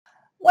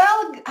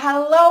Well,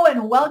 hello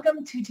and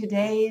welcome to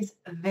today's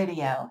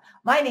video.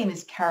 My name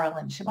is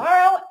Carolyn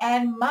Chebaro,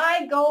 and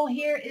my goal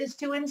here is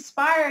to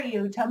inspire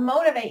you, to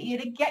motivate you,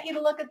 to get you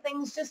to look at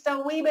things just a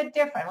wee bit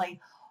differently,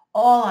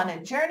 all on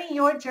a journey,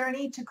 your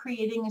journey to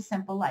creating a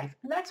simple life.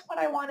 And that's what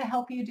I want to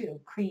help you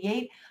do,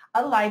 create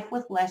a life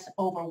with less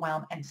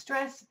overwhelm and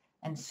stress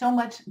and so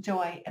much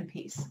joy and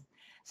peace.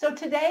 So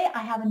today I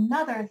have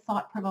another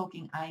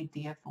thought-provoking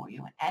idea for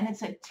you, and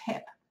it's a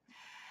tip.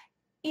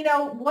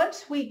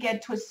 Once we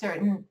get to a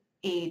certain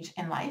age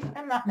in life,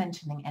 I'm not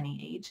mentioning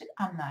any age.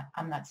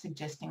 I'm not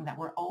suggesting that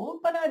we're old,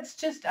 but it's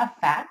just a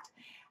fact.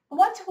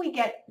 Once we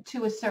get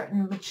to a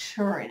certain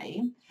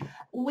maturity,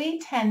 we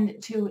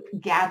tend to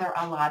gather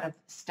a lot of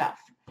stuff.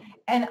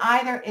 And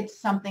either it's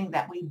something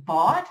that we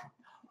bought,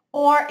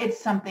 or it's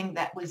something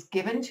that was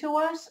given to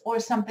us, or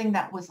something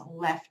that was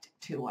left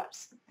to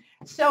us.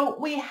 So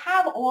we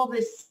have all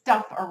this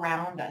stuff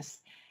around us.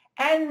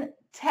 And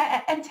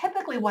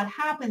typically what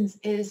happens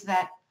is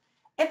that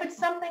if it's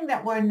something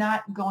that we're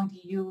not going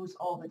to use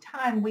all the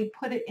time, we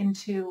put it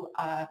into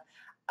a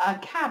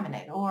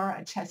cabinet or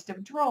a chest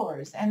of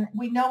drawers, and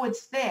we know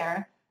it's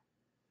there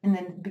in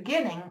the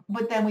beginning,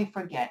 but then we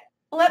forget.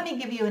 Let me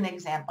give you an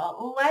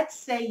example. Let's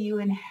say you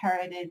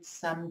inherited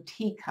some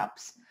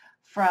teacups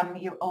from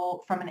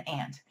an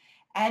aunt,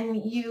 and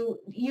you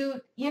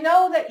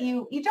know that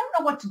you don't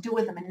know what to do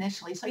with them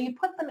initially, so you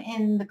put them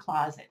in the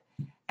closet,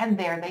 and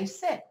there they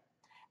sit.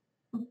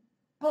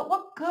 But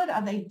what good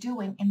are they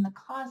doing in the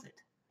closet?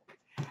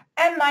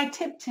 And my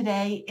tip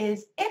today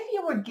is, if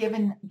you were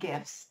given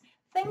gifts,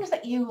 things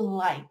that you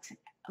liked,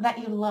 that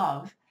you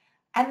love,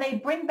 and they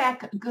bring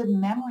back good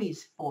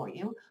memories for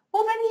you,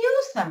 well, then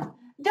use them.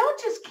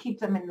 Don't just keep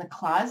them in the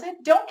closet.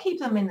 Don't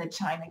keep them in the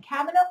china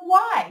cabinet.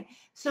 Why?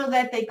 So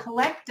that they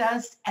collect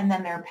dust and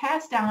then they're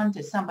passed down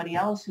to somebody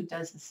else who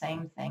does the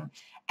same thing.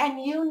 And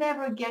you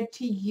never get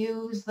to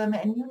use them,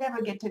 and you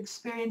never get to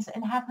experience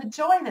and have the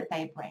joy that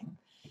they bring.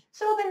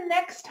 So the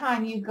next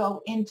time you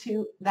go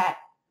into that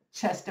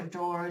chest of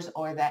drawers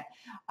or that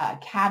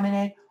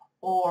cabinet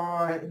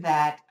or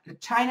that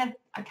china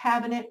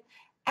cabinet,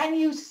 and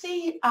you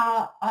see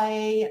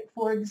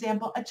for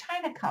example, a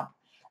china cup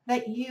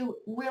that you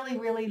really,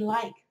 really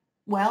like,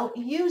 well,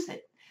 use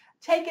it.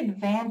 Take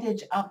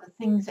advantage of the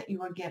things that you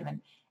were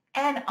given.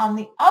 And on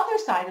the other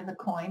side of the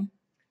coin,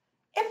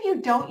 if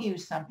you don't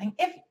use something,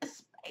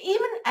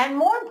 and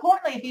more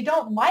importantly, if you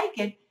don't like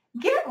it,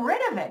 get rid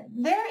of it.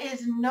 There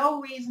is no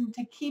reason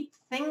to keep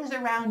things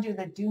around you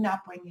that do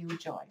not bring you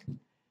joy.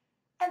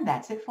 And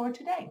that's it for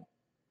today.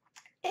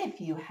 If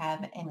you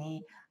have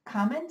any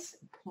comments,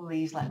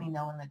 please let me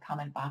know in the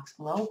comment box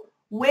below.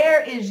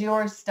 Where is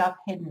your stuff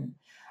hidden?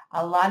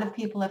 A lot of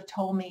people have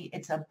told me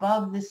it's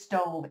above the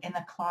stove, in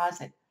the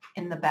closet,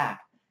 in the back.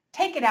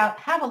 Take it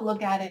out, have a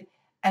look at it,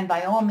 and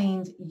by all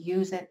means,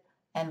 use it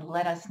and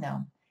let us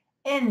know.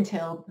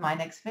 Until my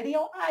next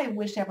video, I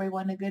wish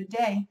everyone a good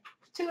day.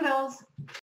 Toodles!